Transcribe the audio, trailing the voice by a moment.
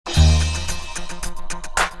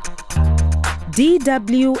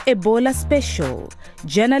DW Ebola Special.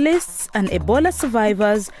 Journalists and Ebola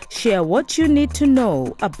survivors share what you need to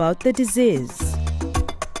know about the disease.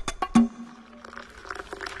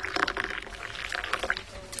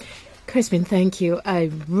 Crispin, thank you. I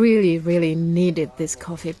really needed this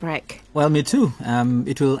coffee break. Well, me too.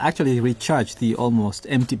 It will actually recharge the almost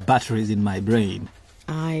empty batteries in my brain.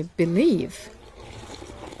 I believe.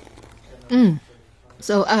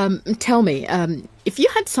 So, tell me, if you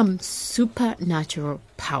had some supernatural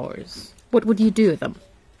powers, what would you do with them?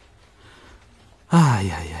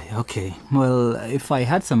 Yeah, okay. Well, if I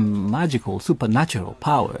had some magical supernatural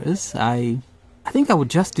powers, I think I would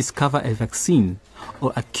just discover a vaccine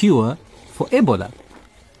or a cure for Ebola.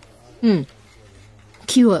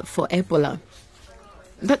 Cure for Ebola.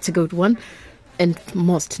 That's a good one, and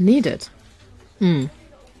most needed.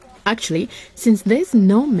 Actually, since there's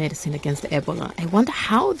no medicine against Ebola, I wonder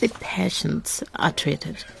how the patients are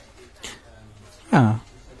treated. Yeah.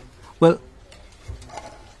 Well,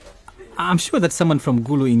 I'm sure that someone from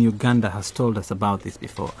Gulu in Uganda has told us about this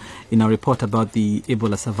before in a report about the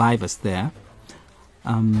Ebola survivors there.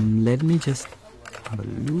 Let me just have a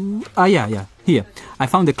look. Yeah. Here, I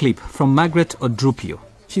found a clip from Margaret Odrupio.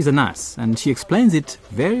 She's a nurse, and she explains it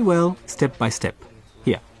very well, step by step.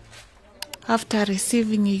 Here. After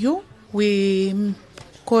receiving you, we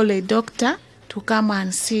call a doctor to come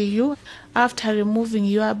and see you. After removing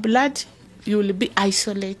your blood, you will be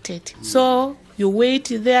isolated. So you wait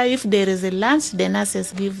there. If there is a lunch, the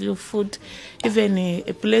nurses give you food, even a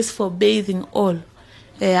place for bathing all.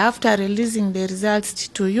 After releasing the results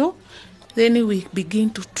to you, then we begin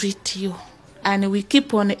to treat you. And we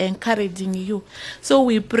keep on encouraging you. So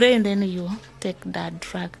we pray and then you take that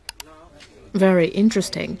drug. Very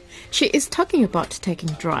interesting. She is talking about taking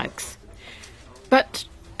drugs. But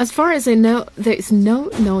as far as I know, there is no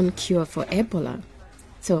known cure for Ebola.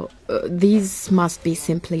 So these must be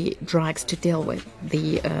simply drugs to deal with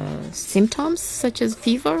the symptoms such as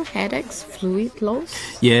fever, headaches, fluid loss?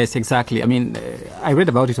 Yes, exactly. I mean, I read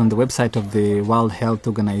about it on the website of the World Health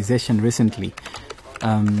Organization recently.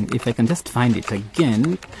 If I can just find it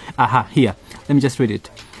again. Here. Let me just read it.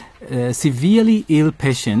 Severely ill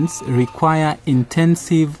patients require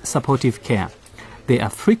intensive supportive care. They are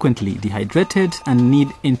frequently dehydrated and need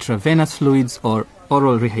intravenous fluids or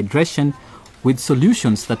oral rehydration with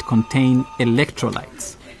solutions that contain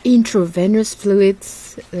electrolytes. Intravenous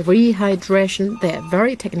fluids, rehydration, they're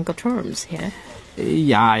very technical terms here.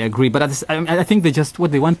 Yeah, I agree. But I think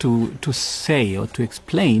what they want to say or to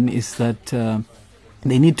explain is that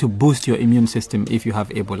they need to boost your immune system if you have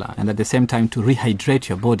Ebola, and at the same time to rehydrate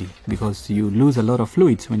your body because you lose a lot of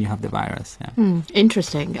fluids when you have the virus. Yeah.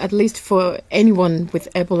 Interesting. At least for anyone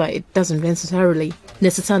with Ebola, it doesn't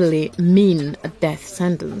necessarily mean a death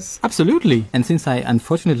sentence. Absolutely. And since I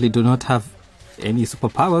unfortunately do not have any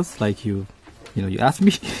superpowers like you asked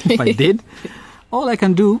me if I did, all I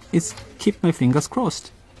can do is keep my fingers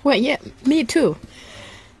crossed. Well, yeah, me too.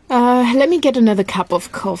 Let me get another cup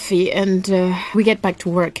of coffee and we get back to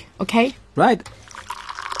work, okay? Right.